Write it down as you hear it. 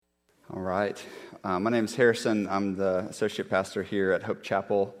All right. My name is Harrison. I'm the associate pastor here at Hope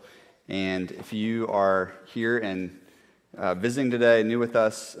Chapel. And if you are here and visiting today, new with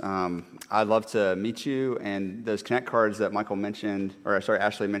us, I'd love to meet you. And those Connect cards that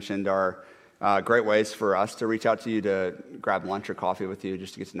Ashley mentioned are great ways for us to reach out to you to grab lunch or coffee with you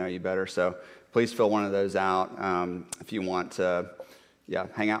just to get to know you better. So please fill one of those out if you want to,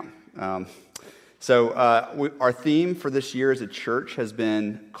 hang out. Our theme for this year as a church has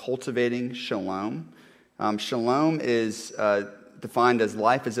been cultivating shalom. Shalom is defined as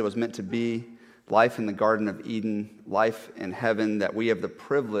life as it was meant to be, life in the Garden of Eden, life in heaven that we have the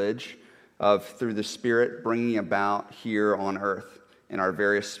privilege of, through the Spirit, bringing about here on earth in our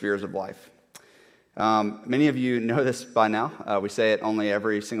various spheres of life. Many of you know this by now. We say it only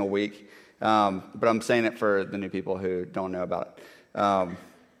every single week, but I'm saying it for the new people who don't know about it.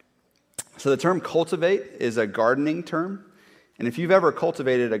 So the term cultivate is a gardening term, and if you've ever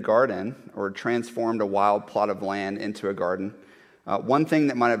cultivated a garden or transformed a wild plot of land into a garden, one thing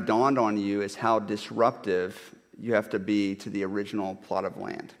that might have dawned on you is how disruptive you have to be to the original plot of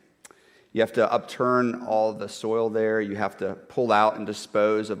land. You have to upturn all the soil there. You have to pull out and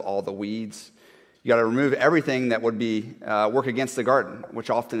dispose of all the weeds. You got to remove everything that would be work against the garden,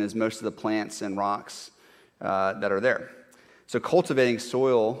 which often is most of the plants and rocks that are there. So cultivating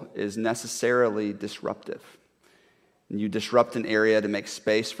soil is necessarily disruptive. You disrupt an area to make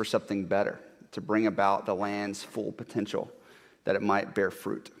space for something better, to bring about the land's full potential, that it might bear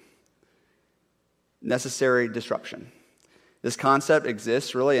fruit. Necessary disruption. This concept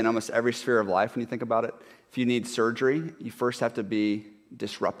exists really in almost every sphere of life when you think about it. If you need surgery, you first have to be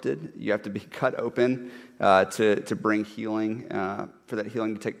disrupted. You have to be cut open to bring healing, for that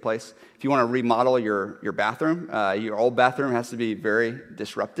healing to take place. If you want to remodel your bathroom, your old bathroom has to be very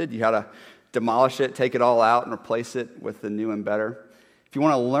disrupted. You got to demolish it, take it all out, and replace it with the new and better. If you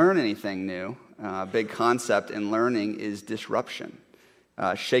want to learn anything new, a big concept in learning is disruption.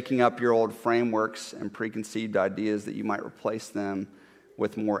 Shaking up your old frameworks and preconceived ideas that you might replace them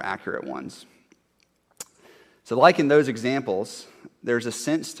with more accurate ones. So like in those examples, there's a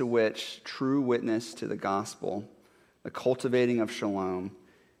sense to which true witness to the gospel, the cultivating of shalom,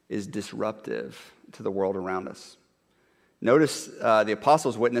 is disruptive to the world around us. Notice the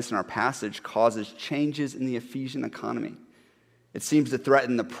apostles' witness in our passage causes changes in the Ephesian economy. It seems to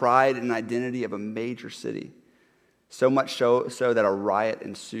threaten the pride and identity of a major city, so much so that a riot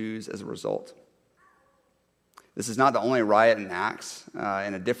ensues as a result. This is not the only riot in Acts.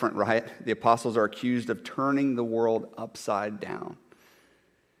 In a different riot, the apostles are accused of turning the world upside down.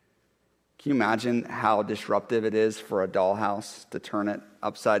 Can you imagine how disruptive it is for a dollhouse to turn it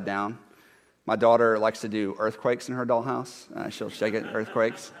upside down? My daughter likes to do earthquakes in her dollhouse. She'll shake it,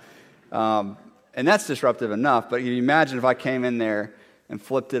 earthquakes. And that's disruptive enough, but you imagine if I came in there and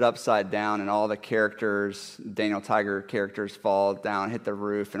flipped it upside down and all the characters, Daniel Tiger characters, fall down, hit the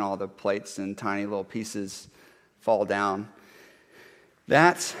roof, and all the plates and tiny little pieces fall down.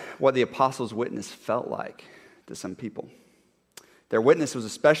 That's what the apostles' witness felt like to some people. Their witness was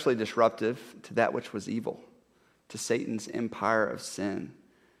especially disruptive to that which was evil, to Satan's empire of sin,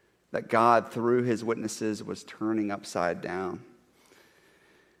 that God, through his witnesses, was turning upside down.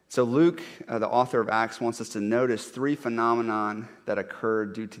 So Luke, the author of Acts, wants us to notice three phenomenon that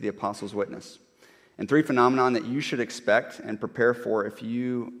occurred due to the apostles' witness, and three phenomenon that you should expect and prepare for if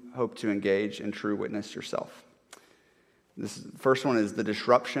you hope to engage in true witness yourself. The first one is the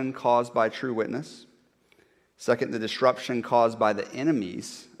disruption caused by true witness. Second, the disruption caused by the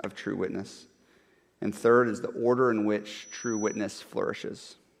enemies of true witness. And third is the order in which true witness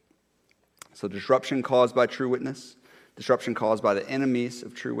flourishes. So disruption caused by true witness, disruption caused by the enemies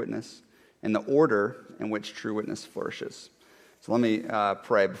of true witness, and the order in which true witness flourishes. So let me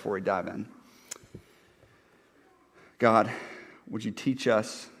pray before we dive in. God, would you teach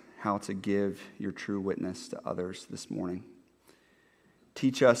us how to give your true witness to others this morning?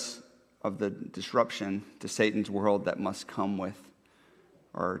 Teach us of the disruption to Satan's world that must come with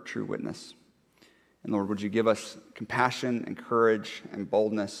our true witness. And Lord, would you give us compassion and courage and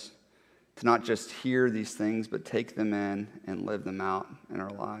boldness to not just hear these things, but take them in and live them out in our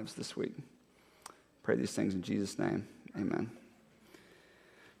lives this week. Pray these things in Jesus' name. Amen.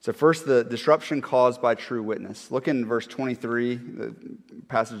 So first, the disruption caused by true witness. Look in verse 23. The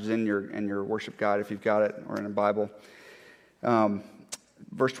passage is in your worship guide if you've got it, or in a Bible.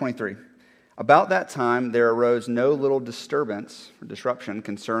 Verse 23. About that time there arose no little disturbance or disruption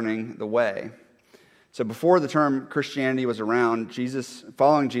concerning the way. So before the term Christianity was around,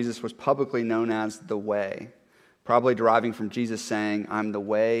 following Jesus was publicly known as the way, probably deriving from Jesus saying, "I'm the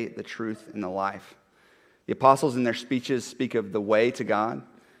way, the truth, and the life." The apostles in their speeches speak of the way to God,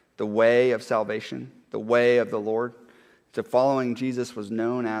 the way of salvation, the way of the Lord. So following Jesus was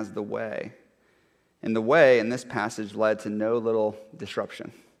known as the way. And the way in this passage led to no little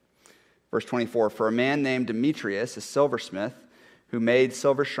disruption. Verse 24, for a man named Demetrius, a silversmith, who made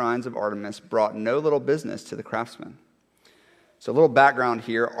silver shrines of Artemis, brought no little business to the craftsmen. So a little background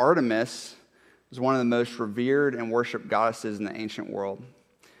here. Artemis was one of the most revered and worshipped goddesses in the ancient world.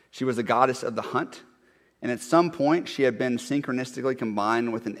 She was the goddess of the hunt, and at some point she had been synchronistically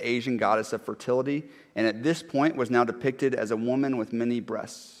combined with an Asian goddess of fertility, and at this point was now depicted as a woman with many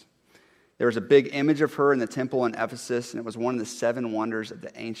breasts. There was a big image of her in the temple in Ephesus, and it was one of the 7 wonders of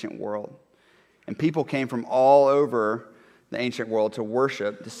the ancient world. And people came from all over the ancient world to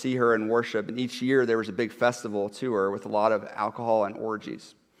worship, to see her and worship, and each year there was a big festival to her with a lot of alcohol and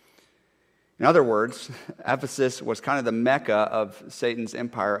orgies. In other words, Ephesus was kind of the Mecca of Satan's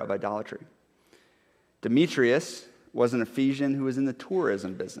empire of idolatry. Demetrius was an Ephesian who was in the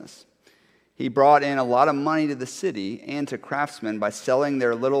tourism business. He brought in a lot of money to the city and to craftsmen by selling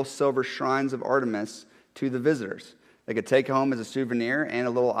their little silver shrines of Artemis to the visitors. They could take home as a souvenir and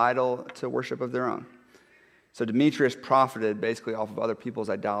a little idol to worship of their own. So Demetrius profited basically off of other people's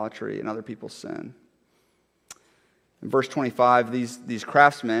idolatry and other people's sin. In verse 25, these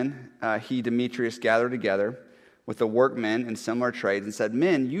craftsmen, Demetrius, gathered together with the workmen in similar trades and said,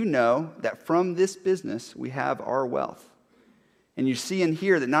 men, you know that from this business we have our wealth. And you see and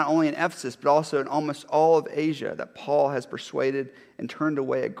hear that not only in Ephesus, but also in almost all of Asia, that Paul has persuaded and turned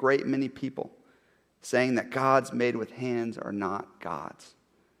away a great many people, saying that gods made with hands are not gods.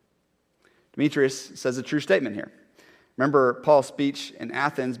 Demetrius says a true statement here. Remember Paul's speech in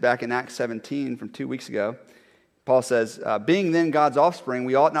Athens back in Acts 17 from 2 weeks ago. Paul says, being then God's offspring,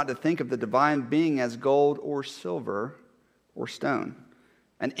 we ought not to think of the divine being as gold or silver or stone,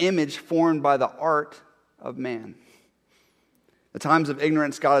 an image formed by the art of man. The times of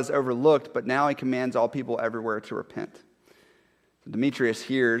ignorance God has overlooked, but now he commands all people everywhere to repent. So Demetrius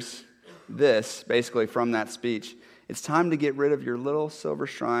hears this basically from that speech. It's time to get rid of your little silver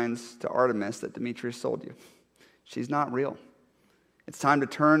shrines to Artemis that Demetrius sold you. She's not real. It's time to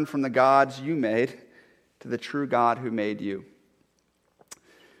turn from the gods you made to the true God who made you.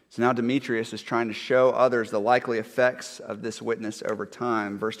 So now Demetrius is trying to show others the likely effects of this witness over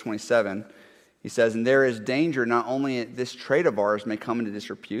time. Verse 27, he says, and there is danger not only that this trade of ours may come into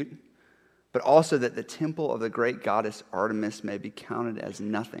disrepute, but also that the temple of the great goddess Artemis may be counted as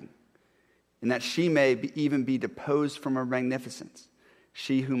nothing, and that she may even be deposed from her magnificence,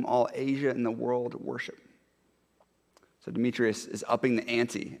 she whom all Asia and the world worship. So Demetrius is upping the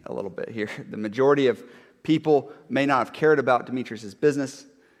ante a little bit here. The majority of people may not have cared about Demetrius' business,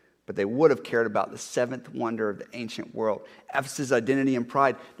 but they would have cared about the 7th wonder of the ancient world, Ephesus' identity and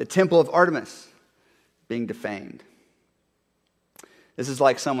pride, the temple of Artemis being defamed. This is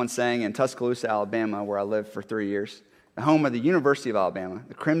like someone saying in Tuscaloosa, Alabama, where I lived for 3 years, the home of the University of Alabama,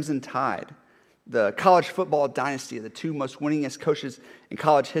 the Crimson Tide, the college football dynasty of the 2 most winningest coaches in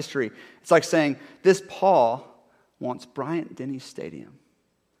college history. It's like saying, this Paul wants Bryant-Denny Stadium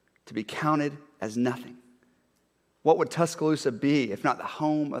to be counted as nothing. What would Tuscaloosa be if not the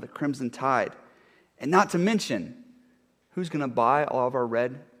home of the Crimson Tide? And not to mention, who's going to buy all of our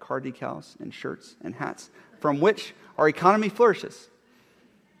red car decals and shirts and hats from which our economy flourishes?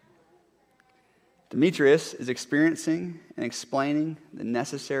 Demetrius is experiencing and explaining the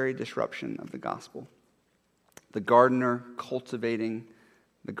necessary disruption of the gospel. The gardener cultivating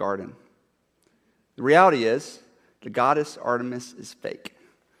the garden. The reality is, the goddess Artemis is fake.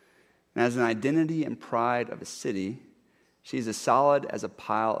 And as an identity and pride of a city, she's as solid as a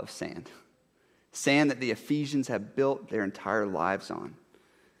pile of sand. Sand that the Ephesians have built their entire lives on.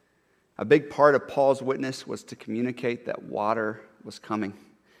 A big part of Paul's witness was to communicate that water was coming.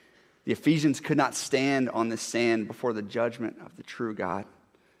 The Ephesians could not stand on this sand before the judgment of the true God.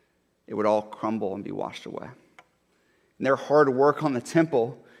 It would all crumble and be washed away. And their hard work on the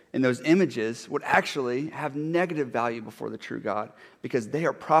temple and those images would actually have negative value before the true God because they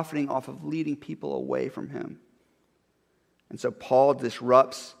are profiting off of leading people away from him. And so Paul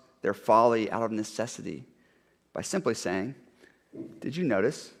disrupts their folly out of necessity by simply saying, did you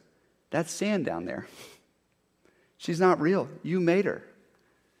notice that sand down there? She's not real. You made her.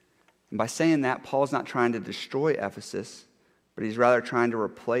 And by saying that, Paul's not trying to destroy Ephesus, but he's rather trying to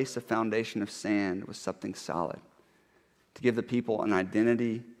replace a foundation of sand with something solid, to give the people an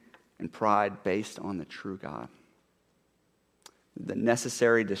identity and pride based on the true God. The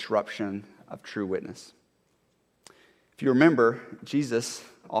necessary disruption of true witness. If you remember, Jesus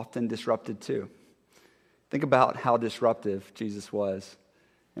often disrupted too. Think about how disruptive Jesus was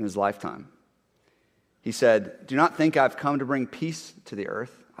in his lifetime. He said, "Do not think I've come to bring peace to the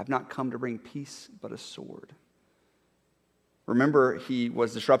earth. I've not come to bring peace, but a sword." Remember, he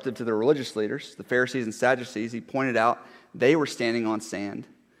was disruptive to the religious leaders, the Pharisees and Sadducees. He pointed out they were standing on sand,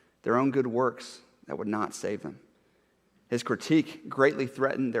 their own good works that would not save them. His critique greatly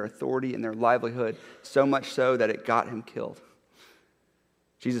threatened their authority and their livelihood, so much so that it got him killed.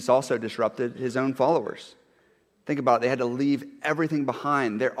 Jesus also disrupted his own followers. Think about it. They had to leave everything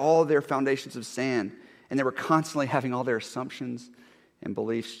behind. All their foundations of sand, and they were constantly having all their assumptions and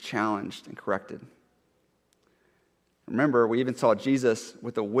beliefs challenged and corrected. Remember, we even saw Jesus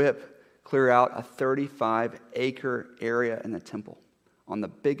with a whip clear out a 35-acre area in the temple on the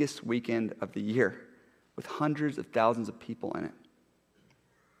biggest weekend of the year with hundreds of thousands of people in it.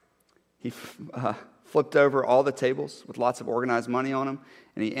 He flipped over all the tables with lots of organized money on them,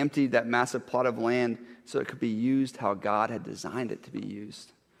 and he emptied that massive plot of land so it could be used how God had designed it to be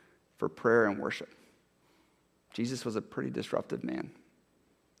used for prayer and worship. Jesus was a pretty disruptive man.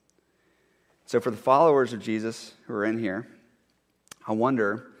 So for the followers of Jesus who are in here, I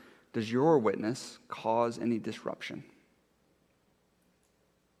wonder, does your witness cause any disruption?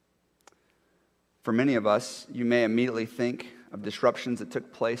 For many of us, you may immediately think of disruptions that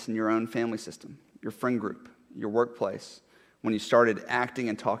took place in your own family system, your friend group, your workplace, when you started acting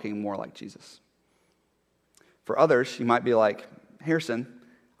and talking more like Jesus. For others, you might be like, "Harrison,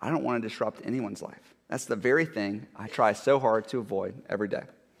 I don't want to disrupt anyone's life. That's the very thing I try so hard to avoid every day.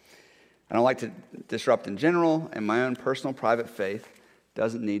 I don't like to disrupt in general, and my own personal private faith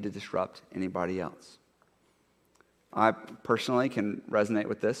doesn't need to disrupt anybody else." I personally can resonate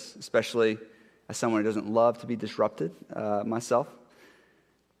with this, especially as someone who doesn't love to be disrupted myself.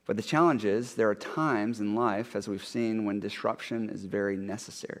 But the challenge is there are times in life, as we've seen, when disruption is very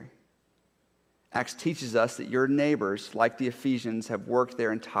necessary. Acts teaches us that your neighbors, like the Ephesians, have worked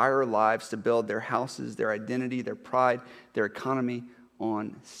their entire lives to build their houses, their identity, their pride, their economy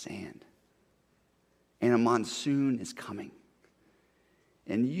on sand. And a monsoon is coming.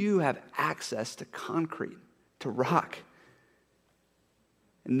 And you have access to concrete, to rock.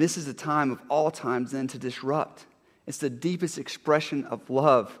 And this is the time of all times then to disrupt. It's the deepest expression of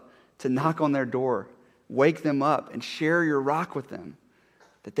love to knock on their door, wake them up, and share your rock with them,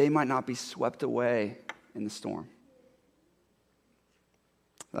 that they might not be swept away in the storm.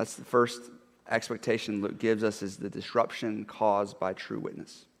 That's the first expectation Luke gives us, is the disruption caused by true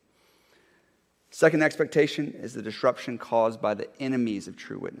witness. Second expectation is the disruption caused by the enemies of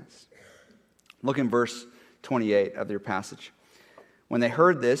true witness. Look in verse 28 of your passage. When they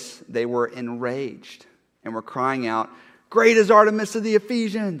heard this, they were enraged and were crying out, "Great is Artemis of the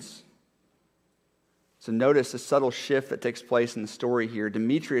Ephesians!" So notice a subtle shift that takes place in the story here.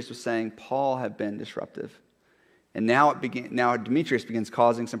 Demetrius was saying Paul had been disruptive. And now Demetrius begins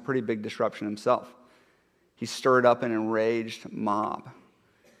causing some pretty big disruption himself. He stirred up an enraged mob.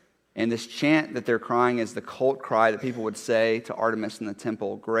 And this chant that they're crying is the cult cry that people would say to Artemis in the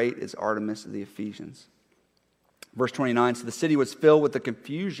temple, "Great is Artemis of the Ephesians." Verse 29, so the city was filled with the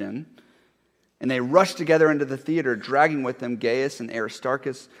confusion, and they rushed together into the theater, dragging with them Gaius and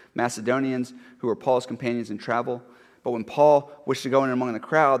Aristarchus, Macedonians, who were Paul's companions in travel. But when Paul wished to go in among the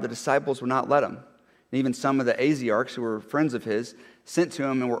crowd, the disciples would not let him. And even some of the Asiarchs, who were friends of his, sent to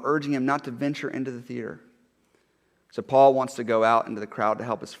him and were urging him not to venture into the theater. So Paul wants to go out into the crowd to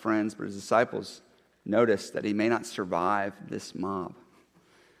help his friends, but his disciples notice that he may not survive this mob.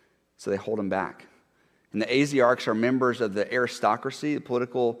 So they hold him back. And the Asiarchs are members of the aristocracy, the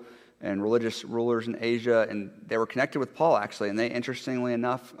political and religious rulers in Asia, and they were connected with Paul, actually, and they, interestingly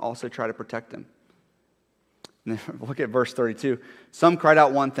enough, also try to protect him. And look at verse 32. Some cried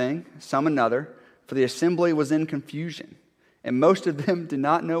out one thing, some another, for the assembly was in confusion, and most of them did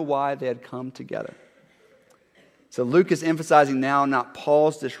not know why they had come together. So Luke is emphasizing now not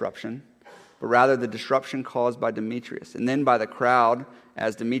Paul's disruption, but rather the disruption caused by Demetrius, and then by the crowd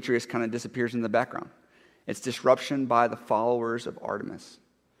as Demetrius kind of disappears in the background. It's disruption by the followers of Artemis.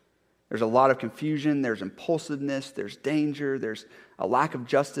 There's a lot of confusion, there's impulsiveness, there's danger, there's a lack of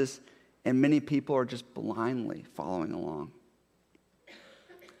justice, and many people are just blindly following along.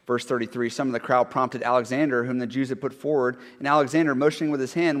 Verse 33, some of the crowd prompted Alexander, whom the Jews had put forward, and Alexander, motioning with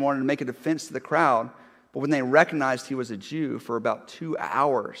his hand, wanted to make a defense to the crowd. But when they recognized he was a Jew, for about 2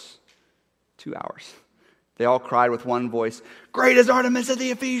 hours, they all cried with one voice, "Great is Artemis of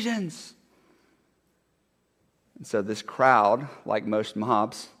the Ephesians!" And so this crowd, like most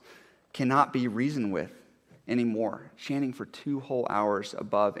mobs, cannot be reasoned with anymore, chanting for 2 whole hours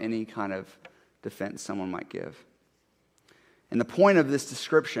above any kind of defense someone might give. And the point of this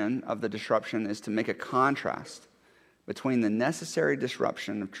description of the disruption is to make a contrast between the necessary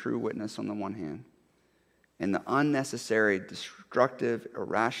disruption of true witness on the one hand and the unnecessary, destructive,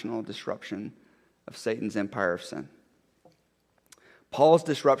 irrational disruption of Satan's empire of sin. Paul's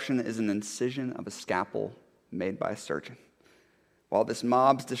disruption is an incision of a scalpel made by a surgeon, while this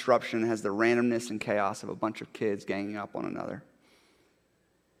mob's disruption has the randomness and chaos of a bunch of kids ganging up on another.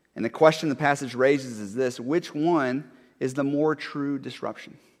 And the question the passage raises is this: which one is the more true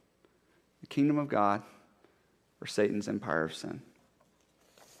disruption? The kingdom of God or Satan's empire of sin?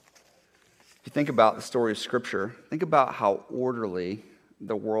 If you think about the story of Scripture, think about how orderly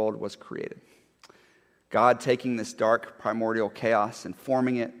the world was created. God taking this dark primordial chaos and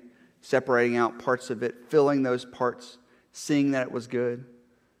forming it, separating out parts of it, filling those parts, seeing that it was good.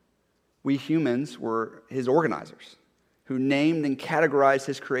 We humans were his organizers, who named and categorized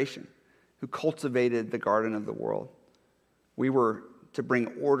his creation, who cultivated the garden of the world. We were to bring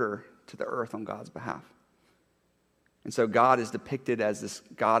order to the earth on God's behalf. And so God is depicted as this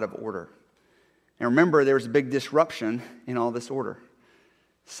God of order. And remember, there was a big disruption in all this order.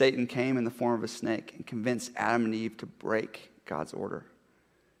 Satan came in the form of a snake and convinced Adam and Eve to break God's order,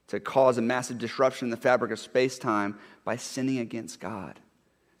 to cause a massive disruption in the fabric of space-time by sinning against God.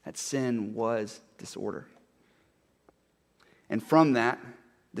 That sin was disorder. And from that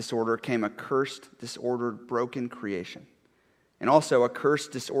disorder came a cursed, disordered, broken creation. And also a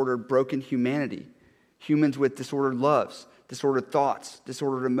cursed, disordered, broken humanity. Humans with disordered loves, disordered thoughts,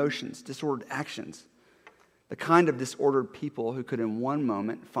 disordered emotions, disordered actions. The kind of disordered people who could in one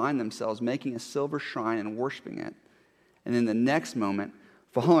moment find themselves making a silver shrine and worshiping it, and in the next moment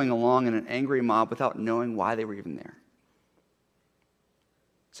following along in an angry mob without knowing why they were even there.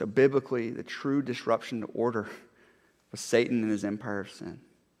 So biblically, the true disruption to order was Satan and his empire of sin.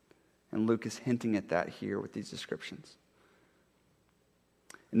 And Luke is hinting at that here with these descriptions.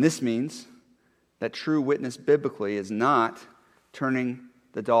 And this means that true witness biblically is not turning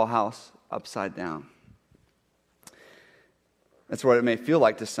the dollhouse upside down. That's what it may feel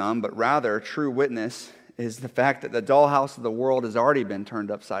like to some, but rather, true witness is the fact that the dollhouse of the world has already been turned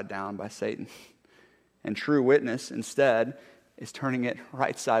upside down by Satan. And true witness, instead, is turning it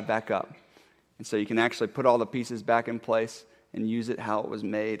right side back up. And so you can actually put all the pieces back in place and use it how it was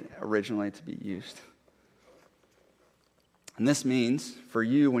made originally to be used. And this means, for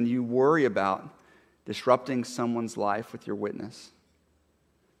you, when you worry about disrupting someone's life with your witness,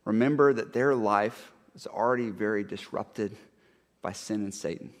 remember that their life is already very disrupted by sin and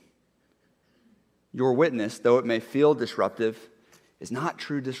Satan. Your witness, though it may feel disruptive, is not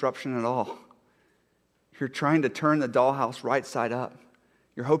true disruption at all. You're trying to turn the dollhouse right side up.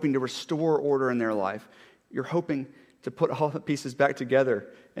 You're hoping to restore order in their life. You're hoping to put all the pieces back together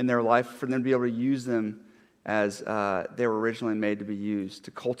in their life for them to be able to use them as they were originally made to be used,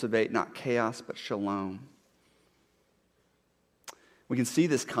 to cultivate not chaos but shalom. We can see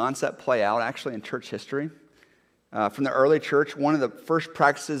this concept play out actually in church history. From the early church, one of the first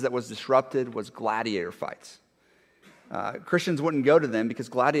practices that was disrupted was gladiator fights. Christians wouldn't go to them because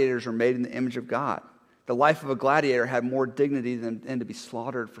gladiators are made in the image of God. The life of a gladiator had more dignity than to be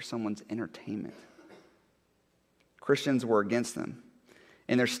slaughtered for someone's entertainment. Christians were against them,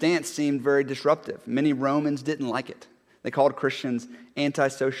 and their stance seemed very disruptive. Many Romans didn't like it. They called Christians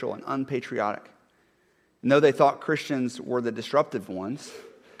antisocial and unpatriotic. And though they thought Christians were the disruptive ones,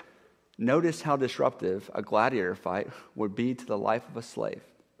 notice how disruptive a gladiator fight would be to the life of a slave.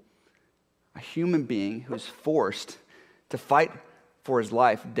 A human being who's forced to fight for his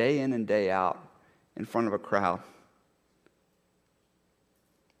life day in and day out in front of a crowd.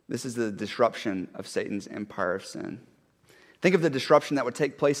 This is the disruption of Satan's empire of sin. Think of the disruption that would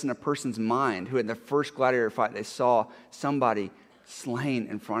take place in a person's mind who in the first gladiator fight they saw somebody slain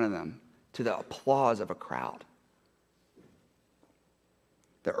in front of them to the applause of a crowd.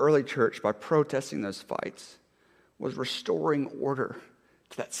 The early church, by protesting those fights, was restoring order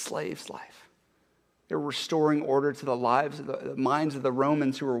to that slave's life. They were restoring order to the lives, the minds of the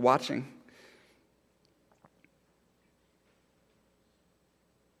Romans who were watching.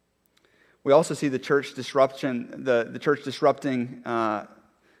 We also see the church disrupting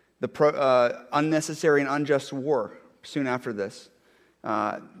unnecessary and unjust war soon after this.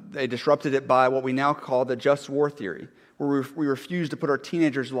 They disrupted it by what we now call the just war theory, where we refuse to put our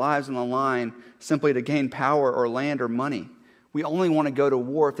teenagers' lives on the line simply to gain power or land or money. We only want to go to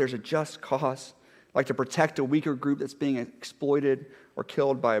war if there's a just cause, like to protect a weaker group that's being exploited or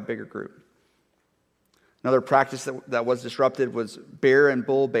killed by a bigger group. Another practice that was disrupted was bear and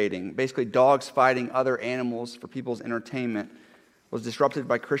bull baiting, basically dogs fighting other animals for people's entertainment, was disrupted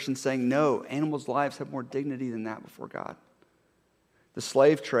by Christians saying, no, animals' lives have more dignity than that before God. The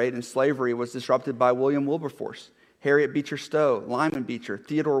slave trade and slavery was disrupted by William Wilberforce, Harriet Beecher Stowe, Lyman Beecher,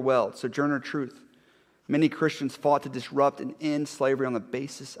 Theodore Weld, Sojourner Truth. Many Christians fought to disrupt and end slavery on the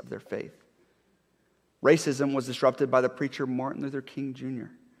basis of their faith. Racism was disrupted by the preacher Martin Luther King Jr.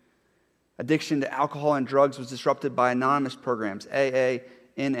 Addiction to alcohol and drugs was disrupted by anonymous programs, AA,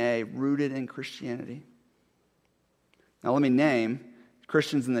 NA, rooted in Christianity. Now let me name,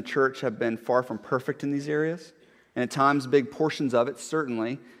 Christians in the church have been far from perfect in these areas, and at times big portions of it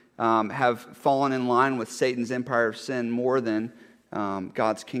certainly have fallen in line with Satan's empire of sin more than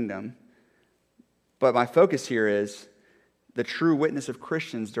God's kingdom. But my focus here is the true witness of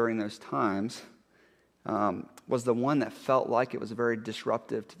Christians during those times was the one that felt like it was very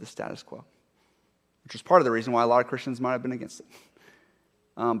disruptive to the status quo, which was part of the reason why a lot of Christians might have been against it.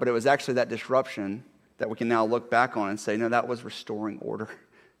 But it was actually that disruption that we can now look back on and say, no, that was restoring order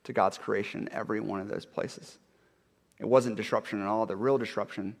to God's creation in every one of those places. It wasn't disruption at all. The real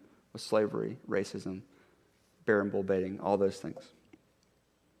disruption was slavery, racism, bear and bull baiting, all those things.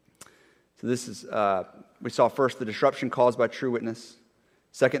 So this is, we saw first the disruption caused by true witness.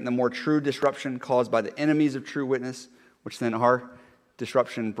 Second, the more true disruption caused by the enemies of true witness, which then our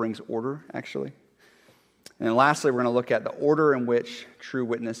disruption brings order, actually. And then lastly, we're going to look at the order in which true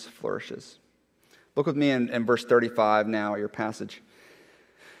witness flourishes. Look with me in verse 35 now, your passage.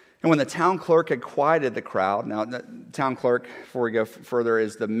 And when the town clerk had quieted the crowd, now the town clerk, before we go further,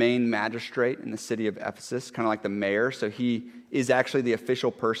 is the main magistrate in the city of Ephesus, kind of like the mayor. So he is actually the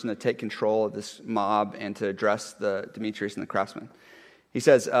official person to take control of this mob and to address the Demetrius and the craftsmen. He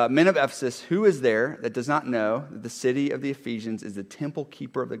says, men of Ephesus, who is there that does not know that the city of the Ephesians is the temple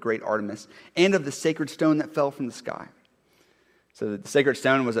keeper of the great Artemis and of the sacred stone that fell from the sky? So the sacred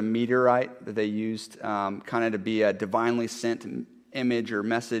stone was a meteorite that they used kind of to be a divinely sent image or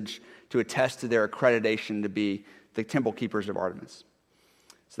message to attest to their accreditation to be the temple keepers of Artemis.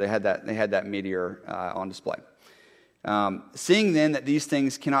 So they had that meteor on display. Seeing then that these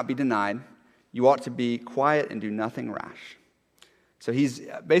things cannot be denied, you ought to be quiet and do nothing rash. So he's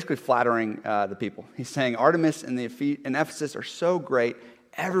basically flattering the people. He's saying Artemis and Ephesus are so great,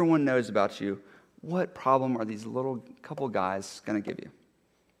 everyone knows about you. What problem are these little couple guys going to give you?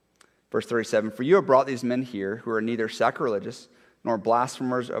 Verse 37, for you have brought these men here who are neither sacrilegious nor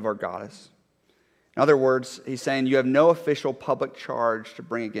blasphemers of our goddess. In other words, he's saying you have no official public charge to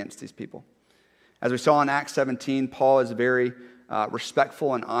bring against these people. As we saw in Acts 17, Paul is very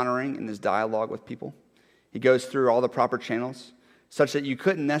respectful and honoring in his dialogue with people. He goes through all the proper channels, such that you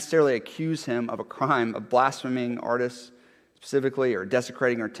couldn't necessarily accuse him of a crime of blaspheming artists specifically, or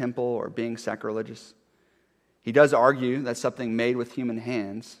desecrating our temple, or being sacrilegious. He does argue that something made with human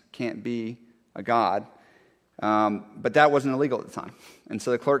hands can't be a god, but that wasn't illegal at the time. And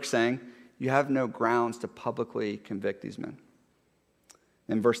so the clerk's saying, you have no grounds to publicly convict these men.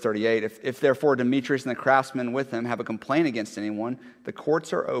 In verse 38, if therefore Demetrius and the craftsmen with him have a complaint against anyone, the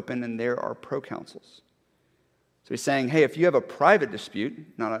courts are open and there are proconsuls. So he's saying, hey, if you have a private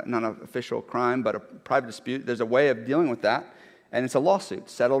dispute, not an official crime, but a private dispute, there's a way of dealing with that, and it's a lawsuit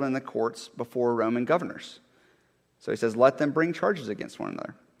settled in the courts before Roman governors. So he says, let them bring charges against one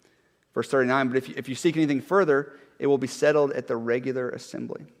another. Verse 39, but if you seek anything further, it will be settled at the regular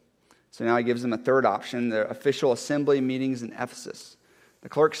assembly. So now he gives them a third option, the official assembly meetings in Ephesus. The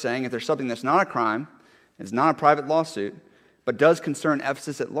clerk's saying, if there's something that's not a crime, it's not a private lawsuit, but does concern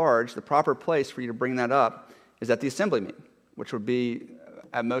Ephesus at large, the proper place for you to bring that up is at the assembly meeting, which would be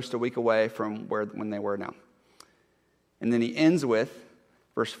at most a week away from when they were now. And then he ends with,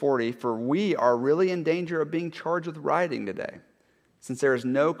 verse 40, for we are really in danger of being charged with rioting today, since there is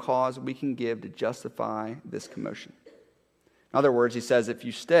no cause we can give to justify this commotion. In other words, he says, if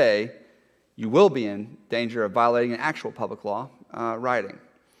you stay, you will be in danger of violating an actual public law, rioting.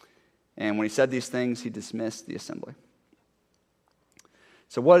 And when he said these things, he dismissed the assembly.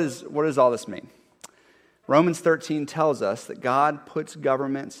 So what does all this mean? Romans 13 tells us that God puts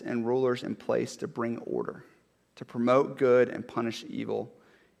governments and rulers in place to bring order, to promote good and punish evil.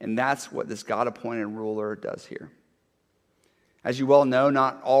 And that's what this God-appointed ruler does here. As you well know,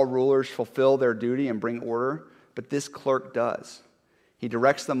 not all rulers fulfill their duty and bring order, but this clerk does. He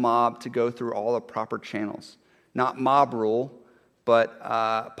directs the mob to go through all the proper channels. Not mob rule, but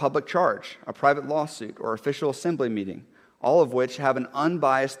public charge, a private lawsuit, or official assembly meeting, all of which have an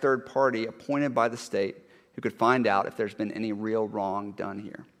unbiased third party appointed by the state who could find out if there's been any real wrong done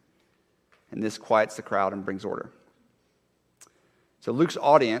here. And this quiets the crowd and brings order. So Luke's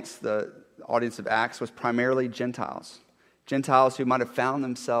audience, the audience of Acts, was primarily Gentiles. Gentiles who might have found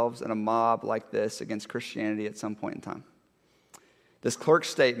themselves in a mob like this against Christianity at some point in time. This clerk's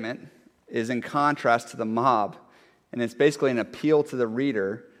statement is in contrast to the mob, and it's basically an appeal to the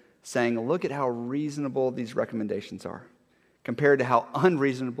reader saying, look at how reasonable these recommendations are. compared to how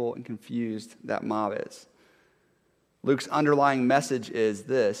unreasonable and confused that mob is. Luke's underlying message is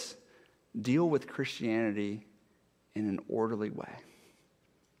this: deal with Christianity in an orderly way.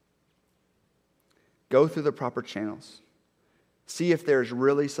 Go through the proper channels. See if there's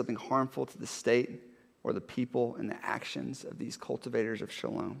really something harmful to the state or the people in the actions of these cultivators of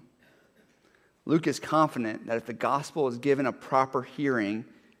shalom. Luke is confident that if the gospel is given a proper hearing,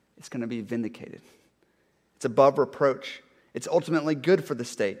 it's going to be vindicated. It's above reproach. It's ultimately good for the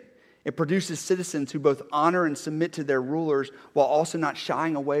state. It produces citizens who both honor and submit to their rulers while also not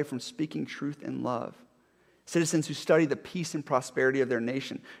shying away from speaking truth in love. Citizens who study the peace and prosperity of their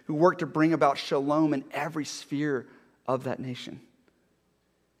nation, who work to bring about shalom in every sphere of that nation.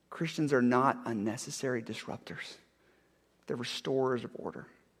 Christians are not unnecessary disruptors. They're restorers of order.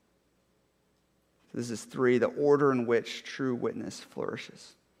 This is 3, the order in which true witness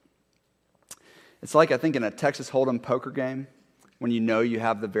flourishes. It's like, I think, in a Texas Hold'em poker game, when you know you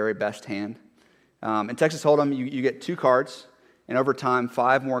have the very best hand. In Texas Hold'em, you get 2 cards, and over time,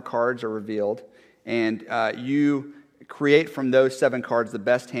 5 more cards are revealed, and you create from those 7 cards the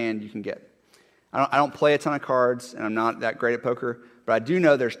best hand you can get. I don't play a ton of cards, and I'm not that great at poker, but I do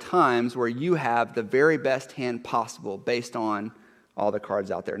know there's times where you have the very best hand possible based on all the cards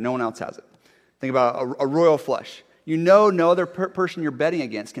out there. No one else has it. Think about a royal flush. You know no other person you're betting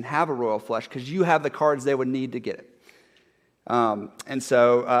against can have a royal flush because you have the cards they would need to get it. And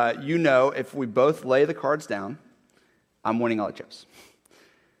so you know if we both lay the cards down, I'm winning all the chips.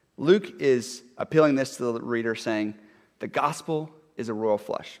 Luke is appealing this to the reader, saying the gospel is a royal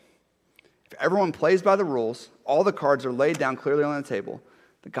flush. If everyone plays by the rules, all the cards are laid down clearly on the table,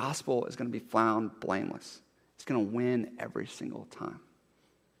 the gospel is going to be found blameless. It's going to win every single time.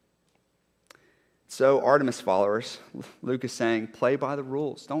 So, Artemis followers, Luke is saying, play by the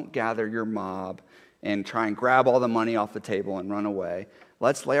rules. Don't gather your mob and try and grab all the money off the table and run away.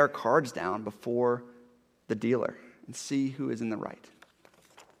 Let's lay our cards down before the dealer and see who is in the right.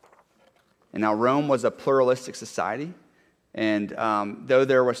 And now Rome was a pluralistic society, and though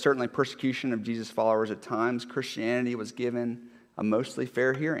there was certainly persecution of Jesus' followers at times, Christianity was given a mostly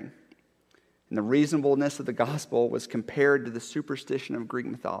fair hearing. And the reasonableness of the gospel was compared to the superstition of Greek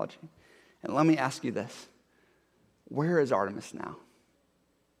mythology. And let me ask you this. Where is Artemis now?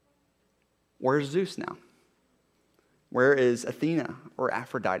 Where's Zeus now? Where is Athena or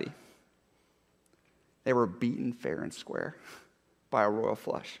Aphrodite? They were beaten fair and square by a royal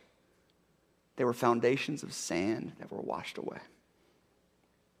flush. They were foundations of sand that were washed away.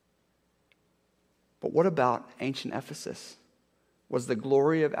 But what about ancient Ephesus? Was the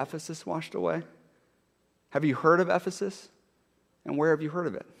glory of Ephesus washed away? Have you heard of Ephesus? And where have you heard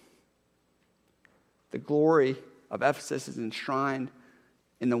of it? The glory of Ephesus is enshrined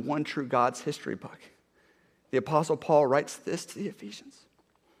in the one true God's history book. The Apostle Paul writes this to the Ephesians.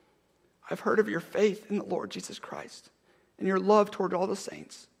 I've heard of your faith in the Lord Jesus Christ and your love toward all the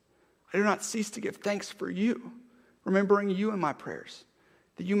saints. I do not cease to give thanks for you, remembering you in my prayers,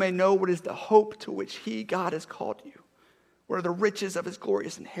 that you may know what is the hope to which he, God, has called you, what are the riches of his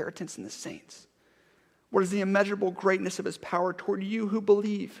glorious inheritance in the saints, what is the immeasurable greatness of his power toward you who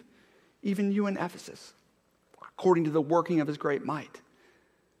believe, even you in Ephesus, according to the working of his great might,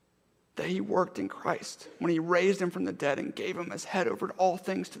 that he worked in Christ when he raised him from the dead and gave him as head over all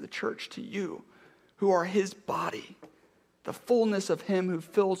things to the church, to you, who are his body, the fullness of him who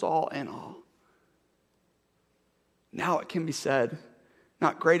fills all in all. Now it can be said,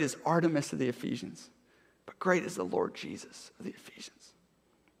 not great is Artemis of the Ephesians, but great is the Lord Jesus of the Ephesians.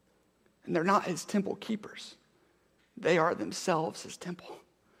 And they're not his temple keepers. They are themselves his temple.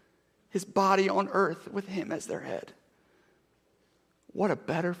 His body on earth with him as their head. What a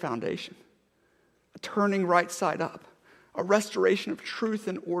better foundation. A turning right side up. A restoration of truth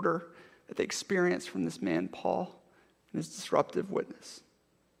and order that they experienced from this man, Paul, and his disruptive witness.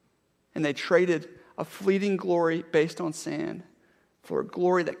 And they traded a fleeting glory based on sand for a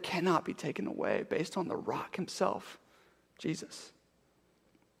glory that cannot be taken away based on the rock himself, Jesus.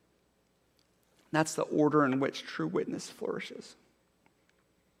 That's the order in which true witness flourishes.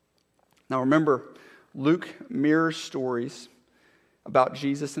 Now remember, Luke mirrors stories about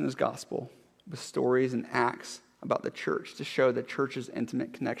Jesus and his gospel with stories and acts about the church to show the church's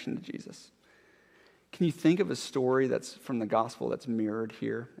intimate connection to Jesus. Can you think of a story that's from the gospel that's mirrored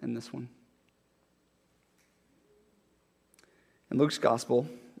here in this one? In Luke's gospel,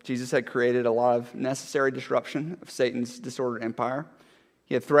 Jesus had created a lot of necessary disruption of Satan's disordered empire.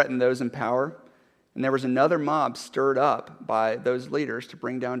 He had threatened those in power, and there was another mob stirred up by those leaders to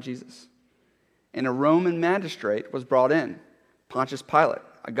bring down Jesus. And a Roman magistrate was brought in, Pontius Pilate,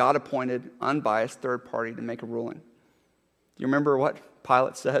 a God-appointed, unbiased third party to make a ruling. Do you remember what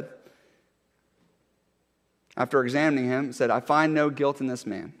Pilate said? After examining him, he said, "I find no guilt in this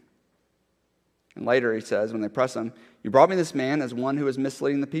man." And later he says, when they press him, "You brought me this man as one who is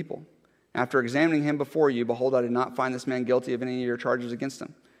misleading the people. After examining him before you, behold, I did not find this man guilty of any of your charges against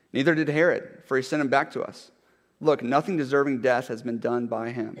him. Neither did Herod, for he sent him back to us. Look, nothing deserving death has been done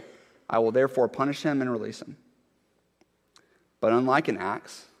by him. I will therefore punish him and release him." But unlike in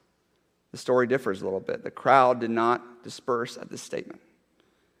Acts, the story differs a little bit. The crowd did not disperse at this statement.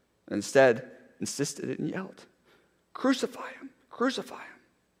 Instead, insisted and yelled, "Crucify him, crucify him."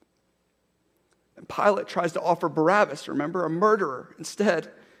 And Pilate tries to offer Barabbas, remember, a murderer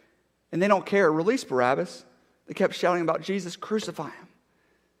instead. And they don't care, release Barabbas. They kept shouting about Jesus, "Crucify him."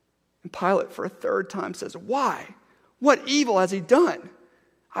 And Pilate for a third time says, "Why? What evil has he done?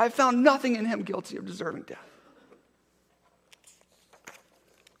 I have found nothing in him guilty of deserving death."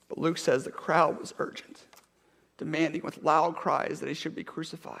 But Luke says the crowd was urgent, demanding with loud cries that he should be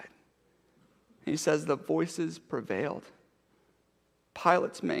crucified. And he says the voices prevailed.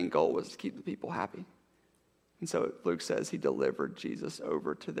 Pilate's main goal was to keep the people happy. And so Luke says he delivered Jesus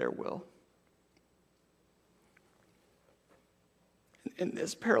over to their will. In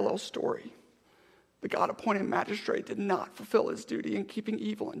this parallel story, the God-appointed magistrate did not fulfill his duty in keeping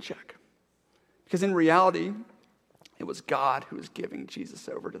evil in check. Because in reality, it was God who was giving Jesus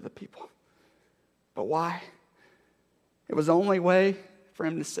over to the people. But why? It was the only way for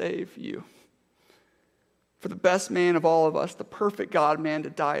him to save you. For the best man of all of us, the perfect God-man, to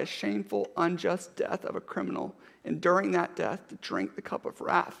die a shameful, unjust death of a criminal, and during that death to drink the cup of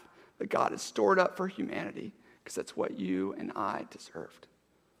wrath that God has stored up for humanity, because that's what you and I deserved.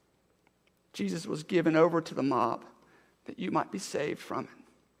 Jesus was given over to the mob that you might be saved from it.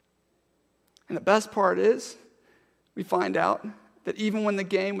 And the best part is, we find out that even when the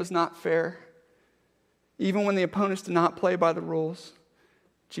game was not fair, even when the opponents did not play by the rules,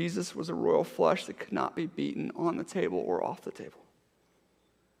 Jesus was a royal flush that could not be beaten on the table or off the table.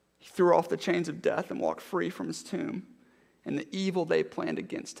 He threw off the chains of death and walked free from his tomb, and the evil they planned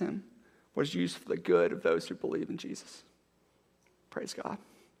against him was used for the good of those who believe in Jesus. Praise God.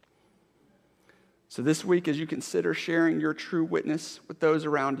 So this week, as you consider sharing your true witness with those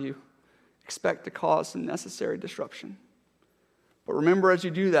around you, expect to cause some necessary disruption. But remember, as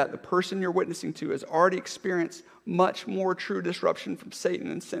you do that, the person you're witnessing to has already experienced much more true disruption from Satan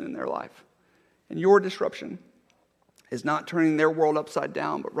and sin in their life. And your disruption is not turning their world upside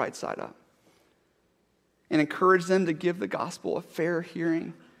down, but right side up. And encourage them to give the gospel a fair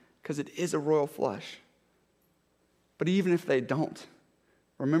hearing, because it is a royal flush. But even if they don't,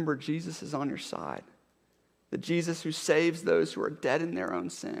 remember Jesus is on your side. The Jesus who saves those who are dead in their own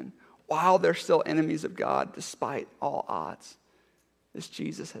sin, while they're still enemies of God, despite all odds. This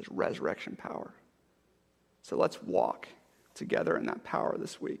Jesus has resurrection power. So let's walk together in that power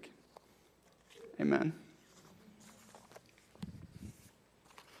this week. Amen.